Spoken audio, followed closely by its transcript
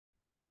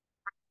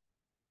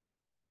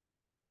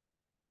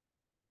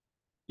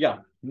Yeah.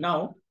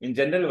 Now, in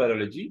general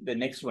virology, the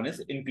next one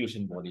is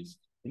inclusion bodies.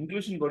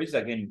 Inclusion bodies,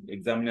 again,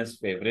 examiners'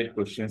 favorite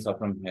questions are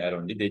from here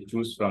only. They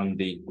choose from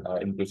the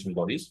inclusion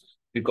bodies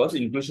because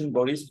inclusion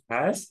bodies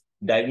has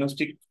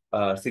diagnostic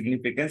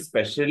significance,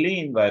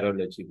 especially in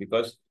virology.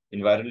 Because in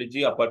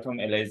virology, apart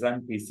from ELISA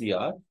and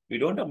PCR, we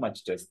don't have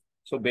much test.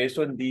 So based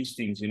on these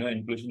things,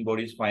 inclusion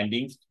bodies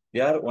findings,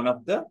 they are one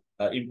of the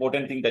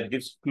important thing that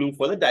gives clue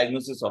for the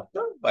diagnosis of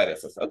the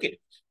viruses. Okay.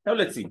 Now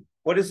let's see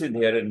what is in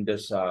here in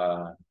this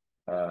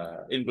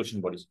inclusion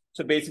bodies.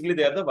 So basically,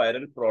 they are the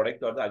viral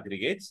product or the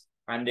aggregates,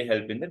 and they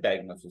help in the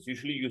diagnosis.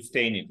 Usually, you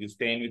stain it. You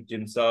stain with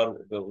ginseng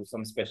or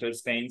some special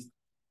stains,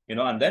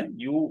 and then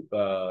you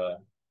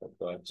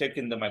check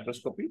in the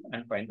microscopy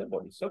and find the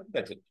bodies. So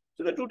that's it.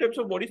 So the two types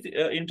of bodies,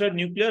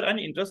 intranuclear and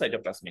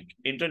intracytoplasmic.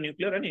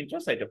 Intranuclear and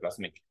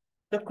intracytoplasmic.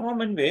 The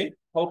common way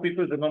how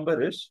people remember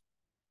is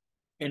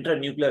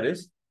intranuclear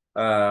is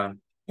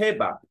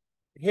HABAP.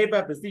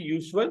 HABAP is the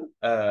usual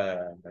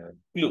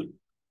clue.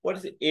 What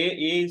is it? A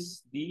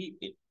is the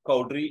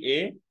Cowdery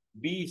A,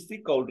 B is the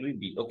Cowdery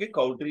B. Okay,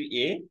 Cowdery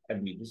A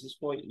and B. This is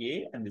for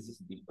A and this is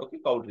B. Okay,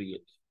 Cowdery A.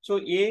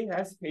 So A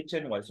has H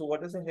and Y. So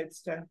what does the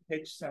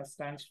H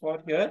stands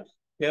for here?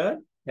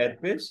 Here,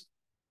 herpes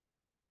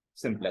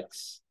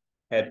simplex.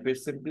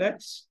 Herpes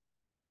simplex.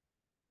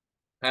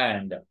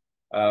 And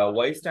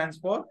Y stands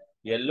for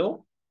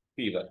yellow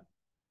fever.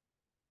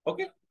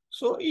 Okay.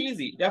 So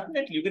easy.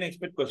 Definitely, you can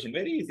expect question.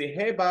 Very easy.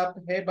 Hey, Bab.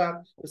 Hey,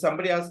 Bab. If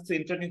somebody asks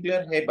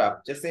intranuclear, hey,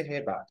 Bab. Just say hey,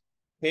 Bab.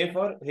 Hey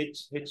for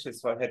H is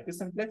for herpes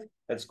simplex.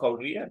 That's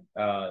Cowdery,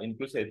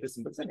 includes herpes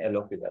simplex and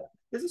yellow fever.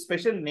 There's a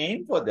special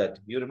name for that.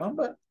 You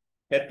remember?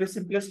 Herpes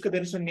simplex,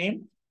 there is a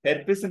name.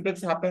 Herpes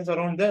simplex happens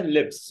around the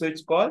lips. So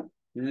it's called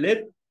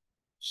lip.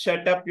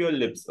 Shut up your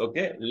lips.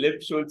 Okay.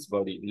 Lip Schultz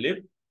body.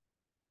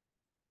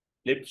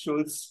 Lip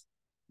Schultz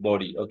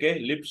body. Okay.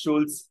 Lip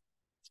Schultz.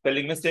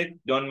 Spelling mistake.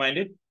 Don't mind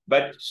it.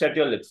 But shut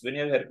your lips. When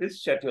you have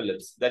herpes, shut your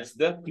lips. That's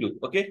the clue.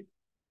 Okay.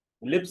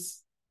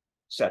 Lips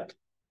shut.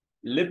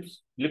 Lip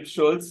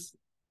Schultz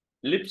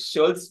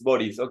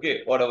bodies.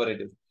 Okay. Whatever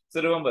it is.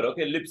 So remember,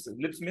 okay, lips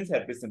means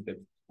herpes simplex.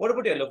 What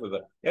about yellow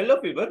fever?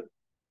 Yellow fever.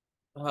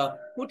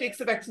 Who takes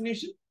the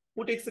vaccination?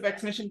 Who takes the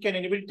vaccination? Can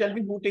anybody tell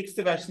me who takes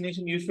the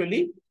vaccination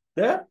usually?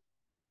 The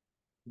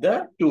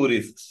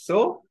tourists.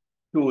 So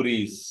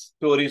tourist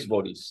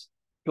bodies.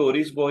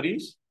 Tourist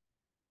bodies.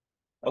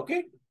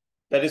 Okay.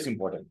 That is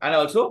important. And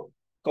also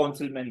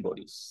councilmen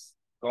bodies.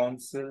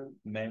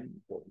 Councilmen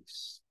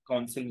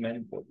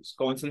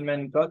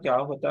का क्या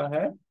होता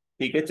है?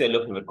 ठीक है,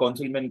 yellow fever.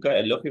 Councilmen का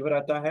yellow fever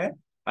आता है.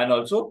 And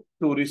also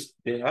tourists,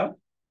 they have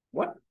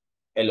what?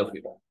 Yellow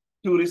fever.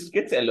 Tourist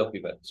gets yellow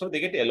fever. So they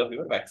get yellow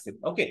fever vaccine.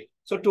 Okay.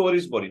 So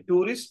tourist body.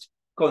 Tourist,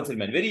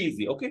 councilmen. Very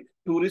easy. Okay.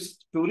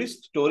 Tourist.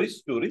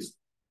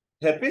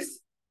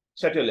 Herpes,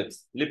 shut your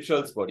lips. Lip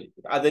Schultz body.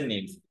 Other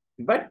names.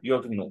 But you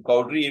have to know.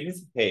 Cowdery A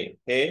means hey.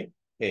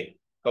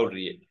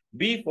 Cowdery A.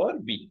 B for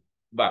B.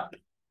 Bat.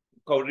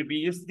 Cowdery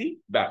B is the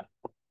bat.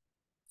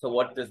 So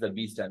what does the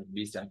B stand?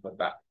 B stands for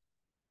bat.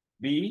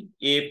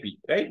 B-A-P,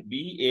 right?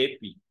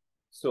 B-A-P.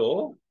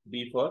 So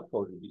B for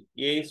Cowdery B.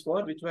 A is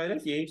for which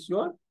virus? A is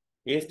your?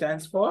 A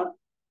stands for?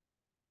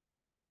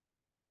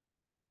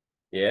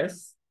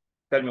 Yes.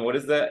 Tell me, what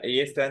is the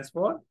A stands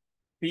for?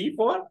 P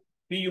for?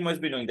 P you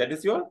must be knowing. That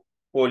is your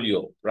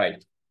polio,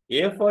 right?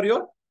 A for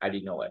your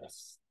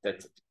adenovirus.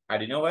 That's it.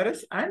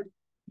 Adenovirus and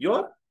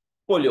your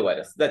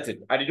poliovirus. That's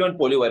it. Adeno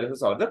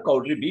polioviruses are the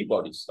Cowdery B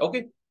bodies.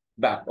 Okay.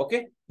 Back.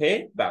 Okay.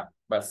 Hey, back.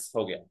 Bas.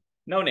 Ho gaya.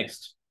 Now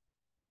next.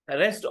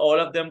 Rest all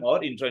of them are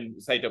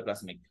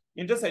intracytoplasmic.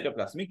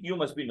 Intracytoplasmic, you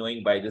must be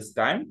knowing by this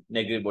time.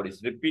 Negri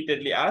bodies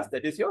repeatedly asked.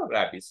 That is your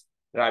rabies.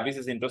 Rabies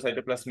is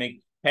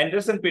intracytoplasmic.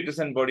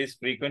 Henderson-Peterson bodies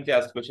frequently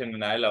asked question,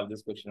 and I love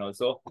this question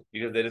also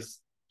because there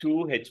is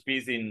 2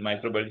 HPs in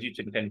microbiology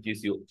which can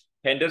teach you.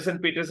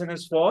 Henderson-Peterson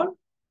is for?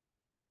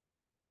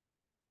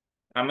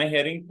 Am I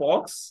hearing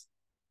pox?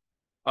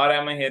 Or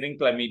am I hearing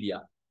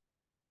chlamydia?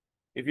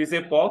 If you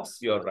say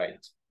pox, you're right.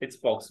 It's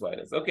pox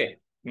virus. Okay.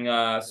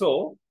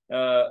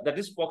 That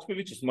is pox,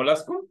 which is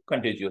molluscum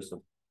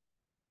contagiosum.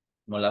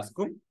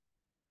 Molluscum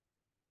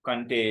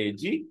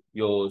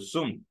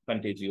contagiosum.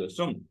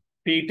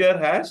 Peter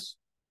has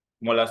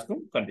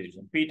molluscum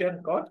contagiosum. Peter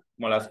got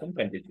molluscum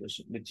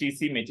contagiosum. The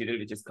cheesy material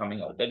which is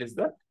coming out. That is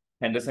the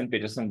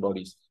Henderson-Peterson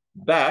bodies.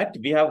 But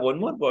we have one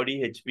more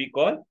body HP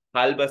called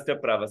Halbuster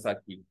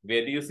Pravasaki.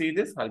 Where do you see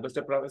this?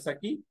 Halbuster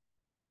Pravasaki.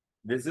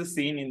 This is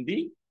seen in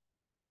the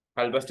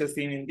Halbuster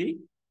seen in the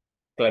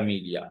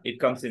chlamydia. It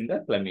comes in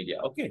the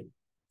chlamydia. Okay.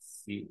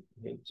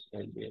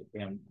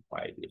 CHLAM5.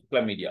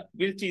 Chlamydia.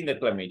 We'll see in the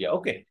chlamydia.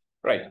 Okay.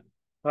 Right.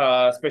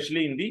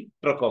 Especially in the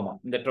trachoma.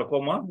 In the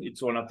trachoma,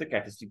 it's one of the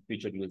characteristic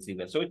features you will see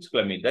there. So it's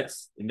chlamydia.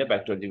 That's in the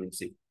bacteriology you will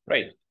see.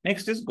 Right.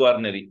 Next is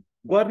guarneri.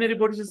 Guarneri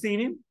bodies is seen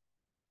in?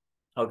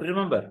 How to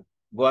remember?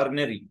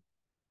 Guarneri.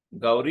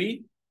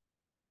 Gauri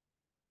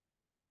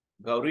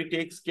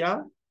takes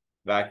kya?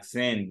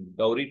 Vaccine.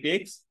 Gauri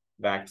takes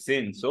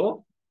vaccine.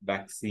 So,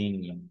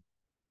 vaccinia,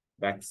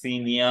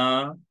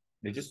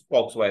 which is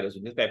pox virus,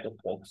 this type of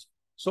pox.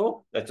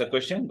 So, that's a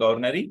question.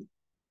 Guarneri.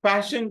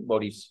 Passion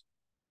bodies.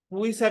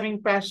 Who is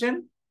having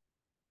passion?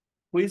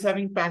 Who is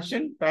having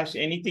passion?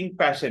 Passion, anything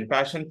passion.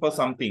 Passion for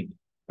something.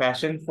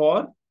 Passion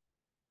for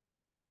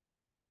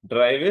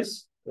drive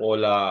is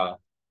Ola.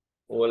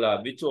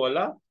 Ola. Which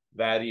Ola?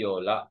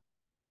 Variola.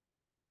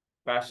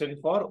 Passion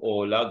for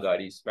Ola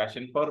garis.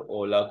 Passion for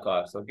Ola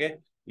cars. Okay.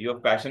 You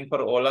have passion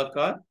for Ola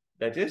car.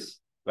 That is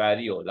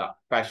Variola.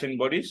 Passion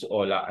body is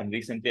Ola. And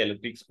recently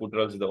electric scooter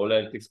also, the Ola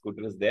electric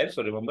scooter is there.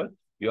 So remember,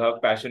 you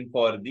have passion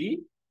for the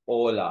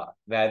Ola.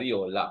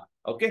 Variola.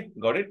 Okay.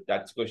 Got it?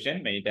 That's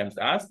question many times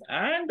asked.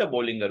 And the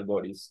Bollinger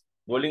bodies.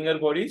 Bollinger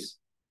bodies.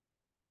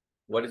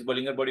 What is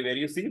Bollinger body? Where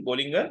you see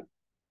Bollinger?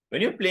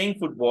 When you're playing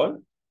football,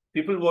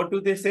 people, what do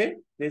they say?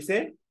 They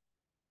say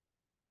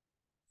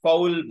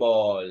foul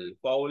ball,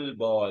 foul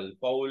ball,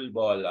 foul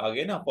ball.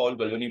 Again, a foul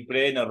ball. When you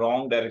play in a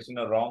wrong direction,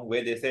 a wrong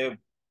way, they say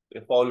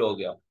foul ho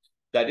gaya.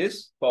 That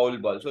is foul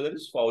ball. So that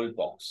is foul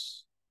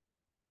pox.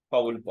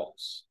 Foul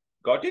pox.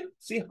 Got it?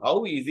 See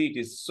how easy it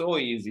is. So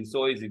easy,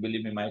 so easy.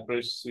 Believe me, my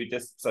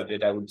sweetest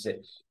subject, I would say.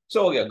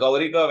 So हो गया,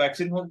 Gauri का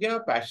vaccine हो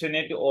गया,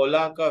 passionate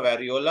Ola का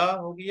variola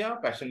हो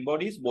गया, passion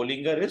bodies,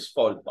 Bollinger is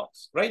foul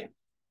pox, right?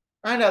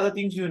 And other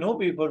things you know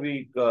before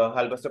we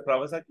Halbuster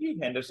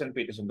Kawasaki, Henderson,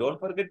 Peterson. Don't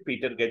forget,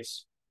 Peter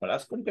gets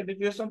Malascum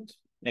continuation,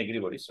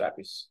 negative bodies,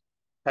 rapis.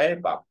 High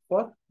pap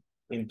for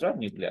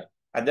intranuclear.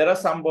 And there are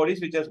some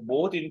bodies which has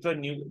both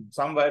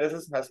some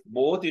viruses has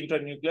both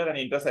intranuclear and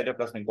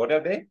intracytoplasmic. What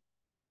are they?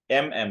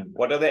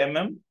 What are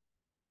the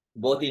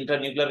Both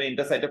intranuclear and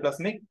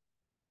intracytoplasmic.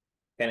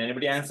 Can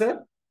anybody answer?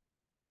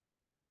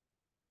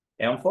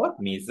 M for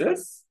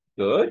measles.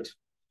 Good.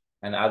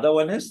 And other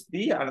one is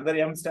another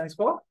M stands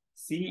for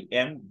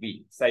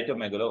CMV,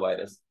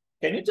 cytomegalovirus.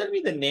 Can you tell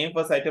me the name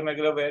for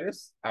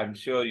cytomegalovirus? I'm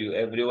sure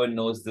everyone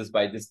knows this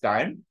by this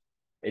time.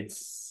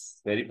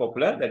 It's very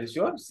popular. That is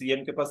your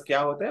CM के पास क्या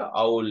होता है?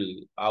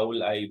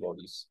 Owl eye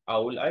bodies,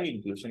 owl eye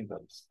inclusion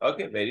bodies.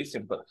 Okay, very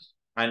simple.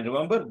 And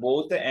remember,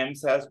 both the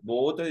M's has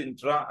both the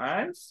intra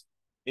and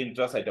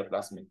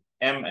intracytoplasmic.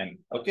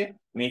 Okay,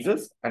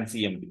 measles and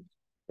CMV.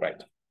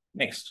 Right.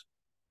 Next.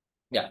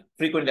 Yeah,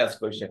 frequently asked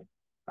question.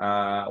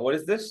 What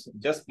is this?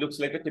 Just looks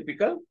like a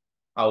typical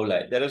owl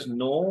eye. There is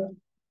no,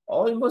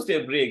 almost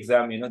every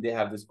exam, they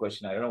have this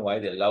question. I don't know why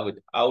they love it.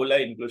 Owl eye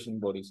inclusion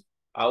bodies.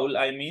 Owl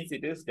eye means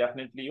it is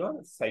definitely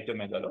your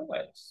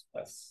cytomegalovirus.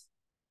 Yes.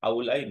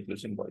 Owl eye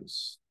inclusion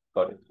bodies.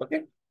 Got it.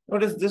 Okay.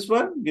 Notice this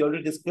one we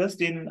already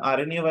discussed in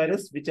RNA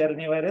virus. Which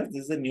RNA virus?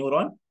 This is a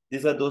neuron.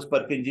 These are those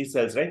Purkinje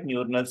cells, right?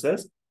 Neuronal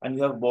cells. And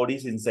you have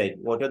bodies inside.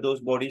 What are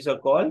those bodies are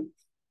called?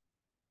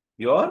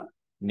 Your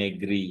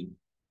negri.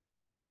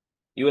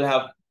 You will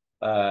have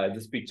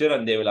this picture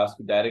and they will ask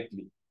you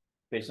directly.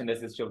 Patient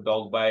has history of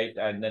dog bite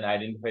and then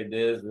identify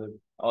this,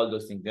 all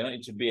those things.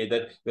 It should be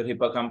either your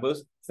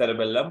hippocampus,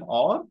 cerebellum,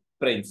 or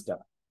brainstem.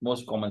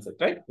 Most common set,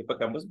 right?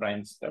 Hippocampus,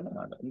 brainstem,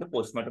 and in the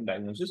postmortem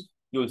diagnosis,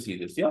 you will see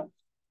this. Yeah.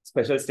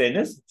 Special stain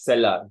is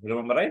cellar.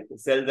 Remember, right?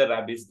 Sell the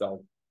rabies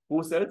dog.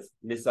 Who sells?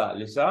 Lisa.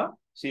 Lisa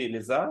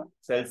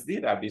sells the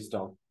rabies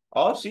dog.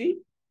 Or she,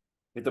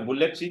 with a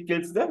bullet, she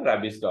kills the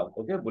rabies dog.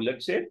 Okay,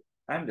 bullet shape.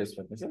 And this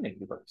one is a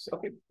negative purpose.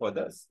 Okay, for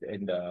this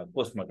in the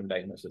postmortem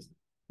diagnosis.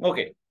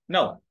 Okay,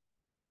 now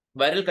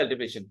viral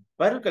cultivation.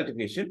 Viral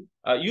cultivation.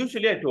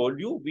 Usually, I told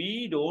you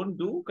we don't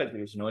do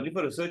cultivation only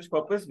for research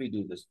purpose. We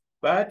do this,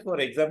 but for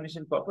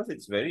examination purpose,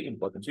 it's very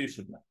important. So you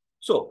should know.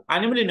 So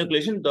animal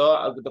inoculation.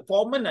 The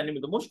common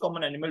animal, the most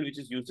common animal which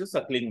is used is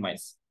suckling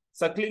mice.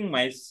 Suckling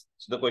mice.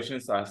 So the question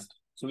is asked.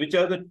 So which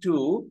are the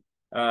two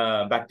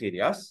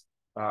bacteria?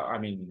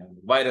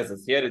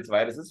 Viruses. Here it's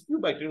viruses. Few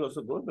bacteria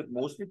also go, but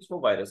mostly it's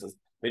for viruses.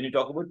 When you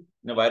talk about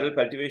viral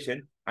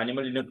cultivation,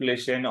 animal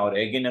inoculation or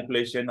egg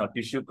inoculation or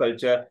tissue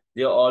culture,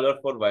 they all are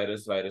for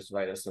virus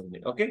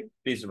only. Okay,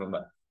 please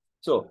remember.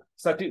 So,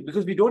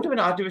 because we don't have an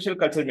artificial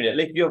culture media,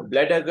 like you have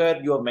blood agar,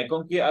 you have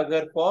McConkey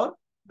agar for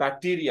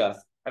bacteria,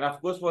 and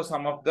of course for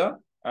some of the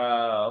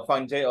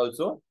fungi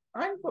also,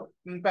 and for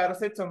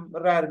parasites, some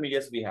rare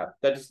media we have.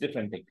 That is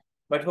different thing.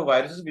 But for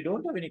viruses, we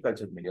don't have any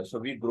culture media. So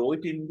we grow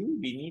it we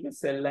need a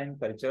cell line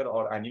culture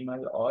or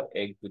animal or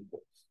egg to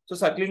grow. So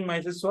suckling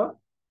mice is for,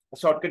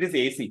 shortcut is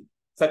AC.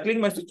 Suckling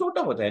mice is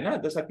छोटा होता है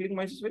ना. The suckling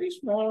mice is very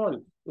small.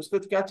 उसको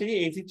क्या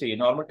चाहिए? AC चाहिए.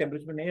 Normal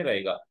temperature में नहीं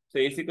रहेगा. So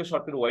AC का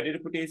shortcut, why did you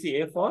put AC?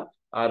 A for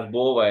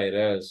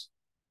arbovirus.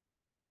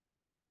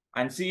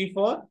 And C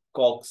for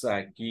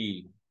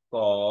Coxsackie.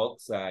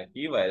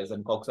 Coxsackie virus.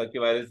 And Coxsackie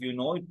virus,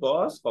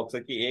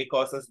 Coxsackie A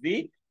causes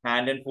the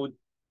hand and foot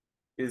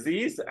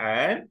disease,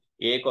 and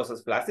A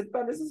causes flaccid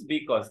paralysis,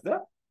 B causes the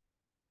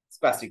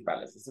spastic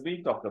paralysis. So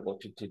we talked about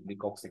it in the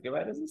Coxsackie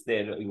viruses.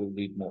 There you will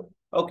read more.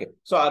 Okay.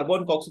 So Arbo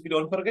and Coxsackie,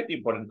 don't forget,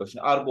 important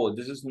question. Arbo,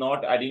 this is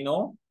not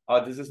adeno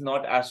or this is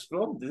not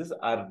astro. This is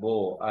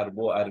Arbo.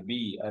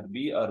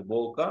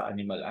 Arbo ka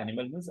animal.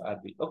 Animal means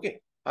RB.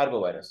 Okay.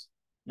 Arbovirus.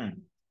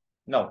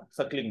 Now,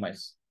 suckling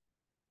mice.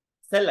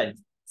 Cell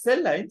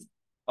lines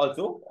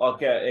also,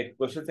 okay,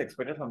 questions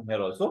expected from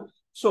here also.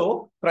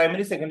 So,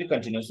 primary, secondary,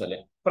 continuous cell.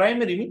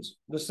 Primary means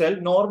the cell,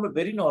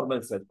 very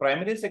normal cell.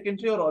 Primary,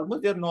 secondary, or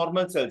almost they are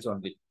normal cells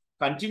only.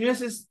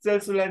 Continuous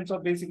cells lines are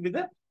basically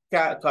the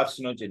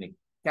carcinogenic.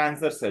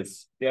 Cancer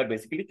cells, they are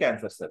basically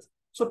cancer cells.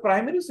 So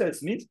primary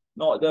cells means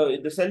no,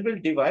 the cell will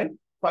divide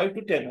 5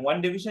 to 10.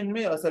 One division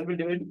may a cell will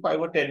divide into 5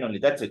 or 10 only.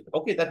 That's it.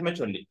 Okay, that much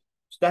only.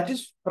 So that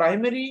is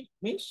primary,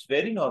 means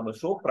very normal.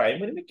 So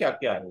primary में क्या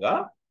क्या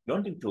आएगा?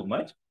 Don't think too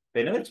much.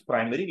 Whenever it's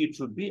primary, it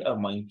should be a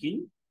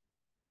monkey,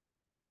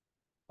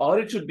 or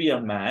it should be a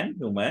man,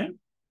 human,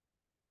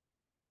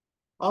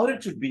 or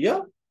it should be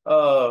a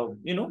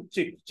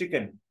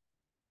chicken.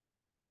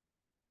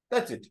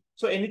 That's it.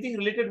 So anything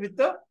related with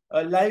the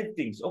live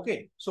things.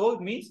 Okay. So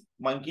it means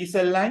monkey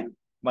cell line,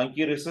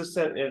 monkey rhesus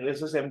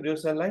embryo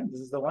cell line.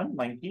 This is the one.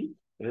 Monkey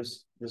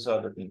rhesus. These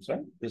are the things,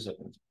 right? These are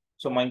things.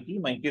 So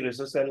monkey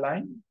rhesus cell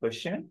line.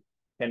 Question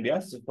can be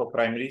asked for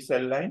primary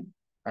cell line,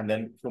 and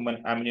then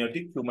human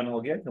amniotic, human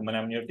ho gaya, human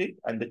amniotic,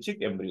 and the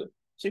chick embryo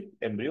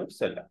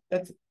cell line.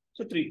 That's it.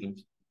 So three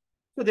things.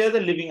 So they are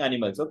the living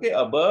animals. Okay.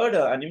 A bird,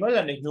 an animal,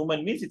 and a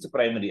human means it's a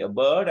primary. A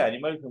bird,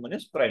 animal, human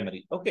is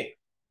primary. Okay.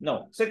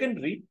 Now,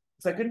 secondary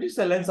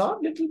cell lines are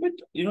little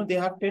bit, they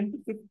have 10 to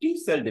 50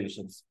 cell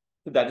divisions.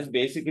 So that is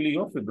basically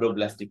your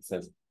fibroblastic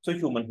cells. So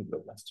human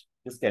fibroblast.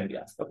 This can be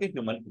asked. Okay,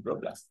 human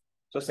fibroblast.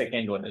 So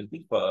second one is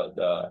the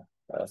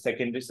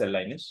secondary cell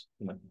line is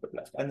human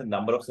fibroblast. And the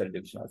number of cell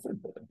division also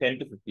important. 10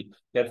 to 50.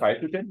 They are 5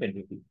 to 10, 10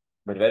 to 50.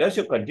 But whereas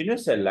your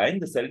continuous cell line,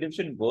 the cell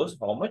division goes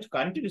how much?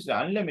 Continuously,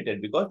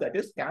 unlimited, because that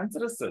is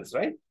cancerous cells,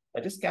 right?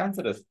 That is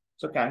cancerous.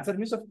 So cancer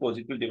means, of course,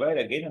 it will divide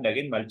again and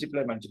again,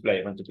 multiply.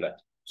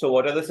 So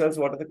what are the cells?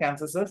 What are the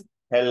cancer cells?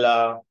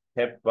 HeLa,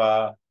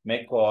 HePa,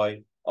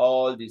 McCoy,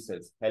 all these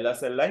cells. HeLa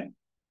cell line,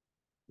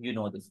 you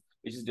know this,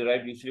 which is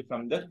derived usually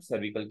from the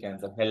cervical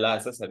cancer. HeLa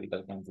is a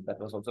cervical cancer. That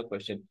was also a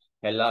question.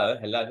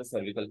 HeLa is a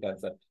cervical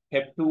cancer.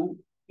 HeP2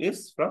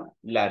 is from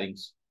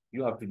larynx.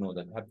 You have to know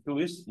that.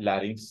 HeP2 is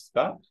larynx.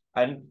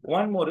 And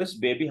one more is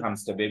baby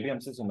hamster. Baby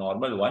hamster is a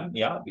normal one.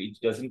 Yeah, it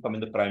doesn't come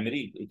in the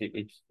primary.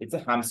 It's a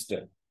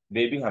hamster.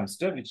 Baby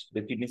hamster, which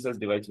the kidney cells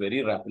divides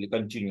very rapidly,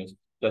 continuous.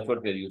 That's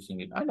what we're using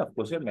it. And of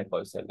course, your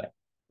McCoy cell line.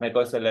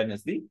 McCoy cell line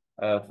is the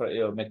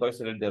McCoy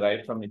cell line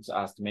derived from, it's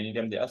asked many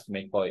times, they asked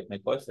McCoy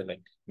cell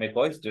line.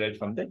 McCoy is derived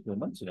from the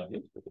human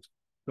synovial fluid.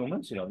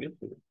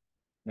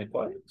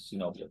 McCoy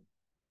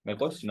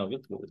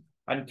synovial fluid.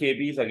 And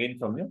KB is again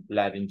from your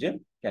laryngeal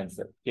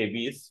cancer.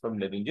 KB is from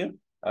laryngeal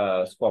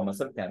squamous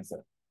cell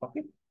cancer.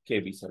 Okay,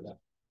 KB cell line.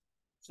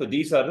 So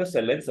these are the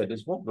cell lines that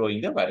is for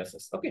growing the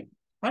viruses. Okay.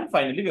 And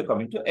finally, we are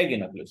coming to egg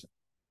inoculation.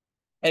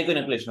 Egg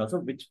inoculation also,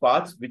 which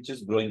parts, which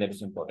is growing, that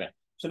is important.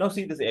 So now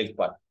see this egg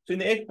part. So in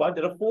the egg part,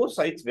 there are 4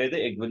 sites where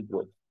the egg will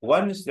grow.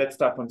 One is, let's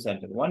start from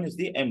center. One is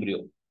the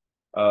embryo.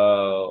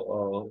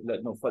 For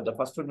the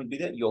first one will be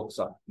the yolk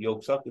sac.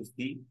 Yolk sac is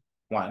the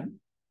one.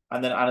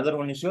 And then another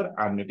one is your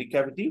amniotic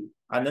cavity.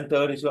 And then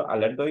third is your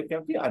allantoic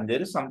cavity. And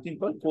there is something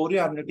called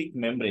chorioamniotic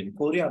membrane.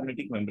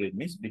 Chorioamniotic membrane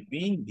means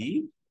between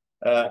the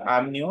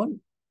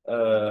amnion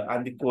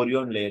and the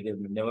chorion layer, they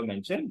never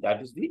mentioned.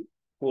 That is the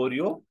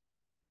chorioamniotic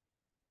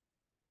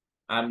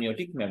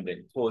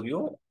membrane.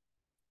 Chorioamniotic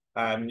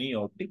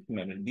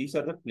membrane. These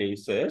are the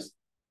places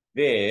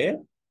where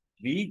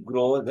we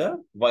grow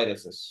the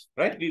viruses,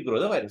 right? We grow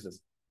the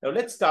viruses. Now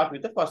let's start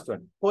with the first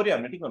one,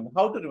 chorioamniotic membrane.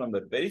 How to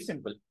remember? Very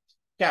simple.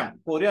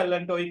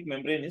 Chorioallantoic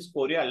membrane is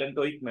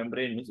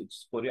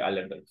it's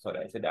chorioallantoic. Sorry,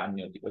 I said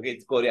amniotic. Okay,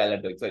 it's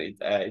chorioallantoic. Sorry,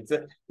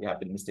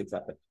 mistakes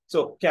happen.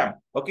 So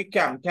cam. Okay,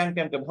 cam.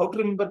 How to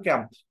remember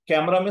cam?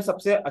 Camera में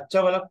सबसे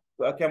अच्छा वाला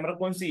camera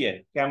कौन सी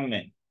है? Cam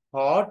में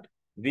hot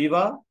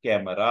viva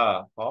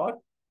camera.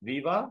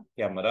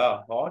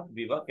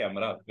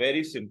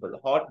 Very simple.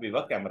 Hot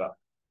viva camera.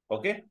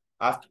 Okay,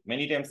 asked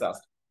many times.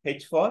 Asked.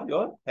 H for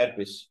your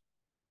herpes.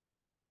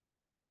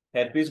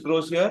 Herpes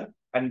grows here.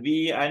 And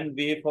V and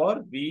V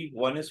for V,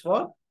 one is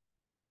for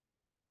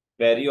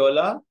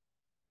variola,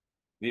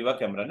 viva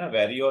camera, na?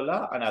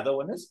 Variola, another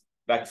one is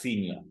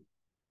vaccinia.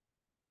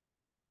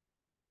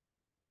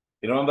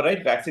 You remember,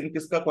 right? Vaccine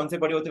kiska kaun se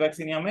padi hote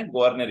vaccinia mein?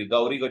 Guarneri,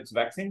 Gauri got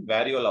vaccine,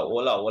 variola,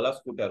 Ola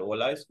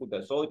is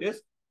scooter. So it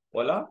is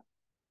Ola.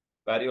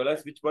 Variola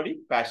is which body?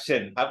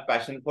 Passion. Have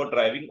passion for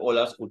driving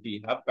Ola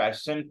scooty.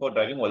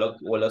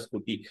 Ola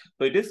scooty.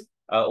 So it is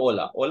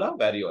Ola,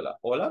 variola.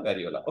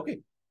 Okay.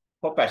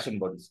 For passion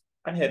bodies.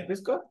 And herpes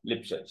ka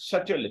lip shut.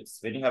 Shut your lips.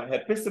 When you have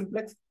herpes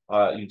simplex,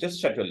 you just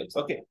shut your lips.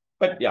 Okay.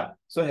 But yeah,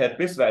 so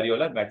herpes,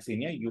 variola,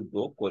 vaccinia, you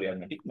go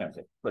chorioamniotic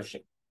membrane.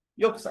 Question.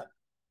 Yolk sac.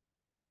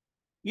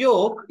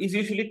 Yolk is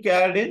usually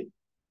carried in.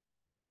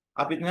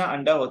 आप इतना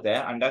अंडा होता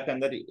है, अंडा के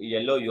अंदर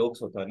yellow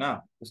yolks होता है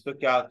ना, उसको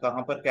क्या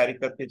कहां पर कैरी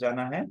करके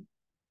जाना है?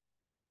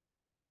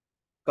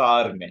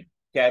 कार में.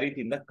 Carry it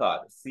in the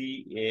car.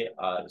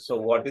 CAR. So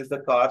what is the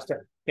car?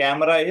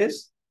 Camera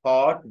is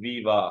hot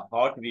viva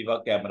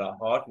camera.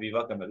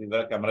 Viva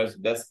camera is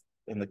best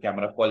in the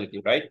camera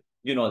quality, right?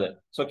 You know that.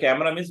 So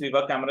camera means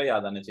viva camera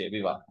yaad aana chahiye.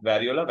 Viva,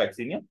 variola,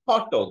 vaccinia,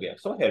 hot ho gaya.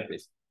 So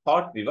herpes.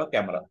 Hot viva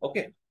camera.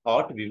 Okay.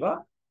 Hot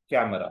viva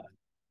camera.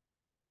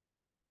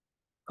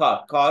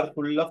 Car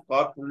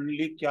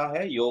fully क्या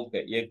है? योग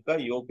है. ये का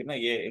योग ना,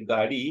 ये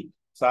गाड़ी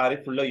सारे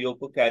फुल्ला योग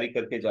को कैरी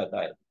करके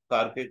जाता है.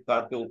 कार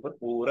के ऊपर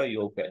पूरा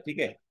योग है. ठीक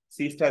है.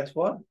 C stands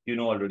for, you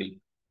know already.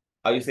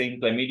 Are you saying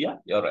chlamydia?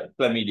 You're right,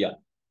 chlamydia.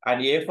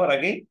 And A for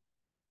again,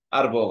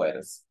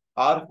 arbovirus.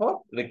 R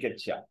for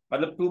rickettsia.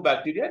 Matlab 2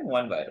 bacteria and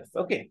 1 virus.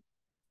 Okay.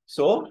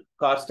 So,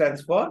 CAR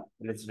stands for,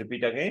 let's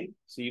repeat again.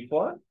 C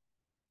for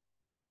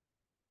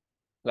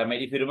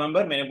chlamydia. If you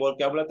remember, मैंने बोल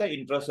क्या बोला था?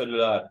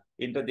 Intracellular.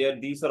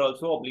 These are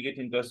also obligate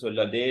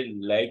intracellular. They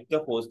like the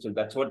host.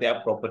 That's what they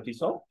have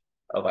properties of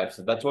a virus.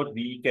 That's what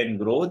we can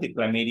grow the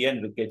chlamydia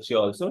and rickettsia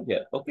also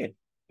here. Okay.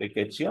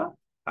 Rickettsia.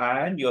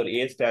 And your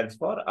A stands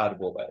for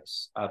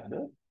arbovirus.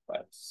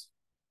 Arbovirus.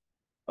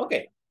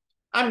 Okay.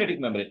 Amniotic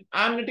membrane.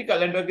 Amniotic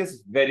allantoic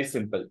is very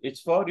simple.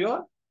 It's for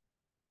your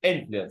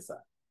influenza.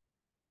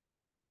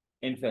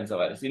 Influenza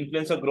virus.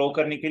 Influenza grow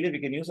करने के लिए we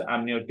can use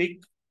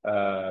amniotic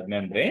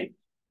membrane.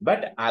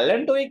 But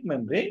allantoic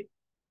membrane,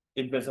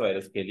 influenza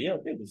virus के लिए,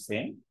 okay, the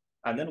same.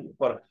 And then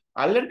for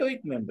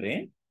allantoic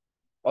membrane,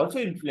 also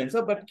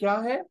influenza, but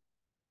क्या है?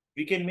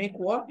 We can make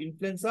what?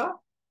 Influenza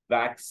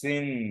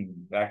vaccine.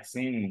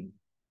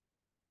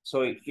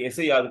 So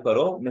ऐसे याद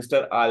करो,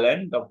 Mr.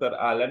 Allen, Dr.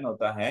 Allen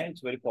होता है, it's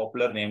very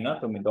popular name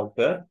ना,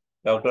 तो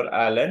Dr.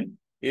 Allen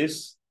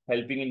is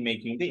helping in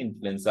making the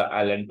influenza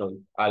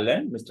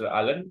Mr.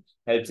 Allen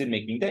helps in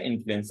making the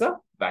influenza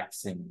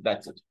vaccine.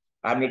 That's it.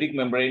 Amniotic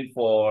membrane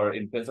for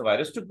influenza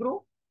virus to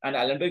grow, and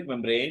allantoic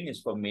membrane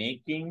is for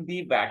making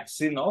the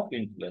vaccine of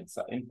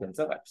influenza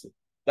vaccine.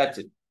 That's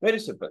it. Very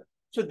simple.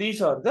 So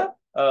these are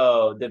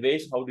the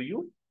ways how do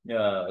you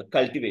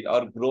cultivate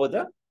or grow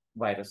the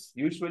virus.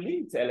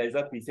 Usually it's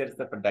ELISA,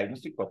 PCR for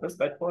diagnostic purpose,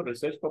 but for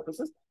research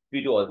purposes,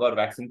 we do all for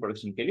vaccine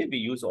production. We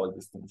use all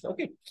these things.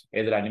 Okay,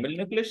 either animal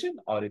inoculation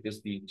or it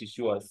is the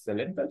tissue or cell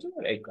and culture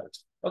or egg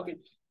culture. Okay,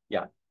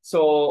 yeah.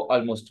 So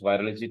almost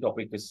virology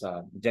topic is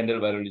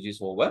general virology is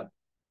over.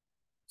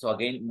 So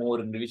again, more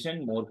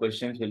revision, more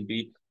questions will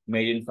be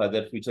made in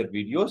further future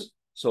videos.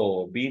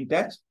 So be in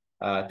touch.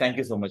 Thank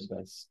you so much,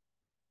 guys.